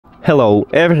Hello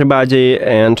everybody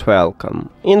and welcome.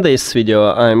 In this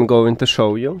video I'm going to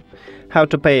show you how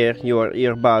to pair your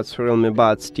earbuds REALME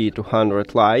Buds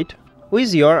T200 Lite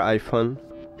with your iPhone.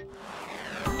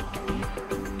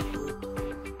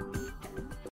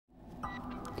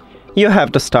 You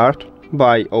have to start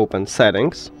by open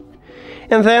Settings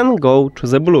and then go to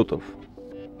the Bluetooth.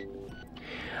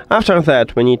 After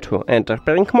that we need to enter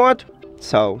pairing mode,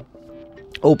 so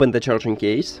open the charging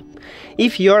case.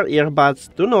 If your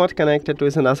earbuds do not connect it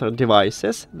with another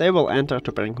devices, they will enter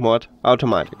to pairing mode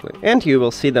automatically, and you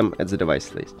will see them at the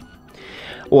device list.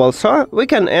 Also, we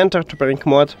can enter to pairing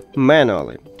mode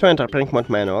manually. To enter pairing mode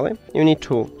manually, you need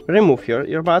to remove your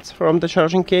earbuds from the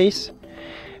charging case.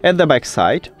 At the back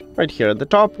side, right here at the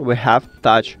top, we have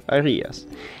touch areas.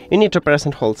 You need to press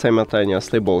and hold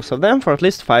simultaneously both of them for at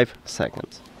least 5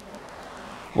 seconds.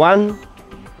 1,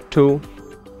 2,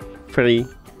 3,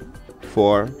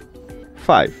 4,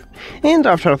 5. And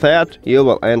after that you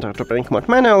will enter to pairing mode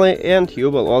manually, and you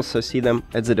will also see them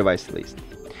at the device list.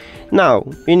 Now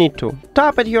you need to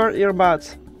tap at your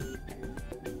earbuds,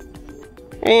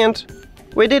 and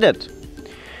we did it!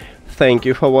 Thank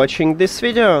you for watching this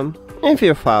video. If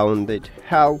you found it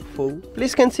helpful,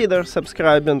 please consider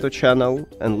subscribing to the channel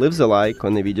and leave the like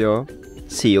on the video.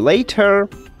 See you later!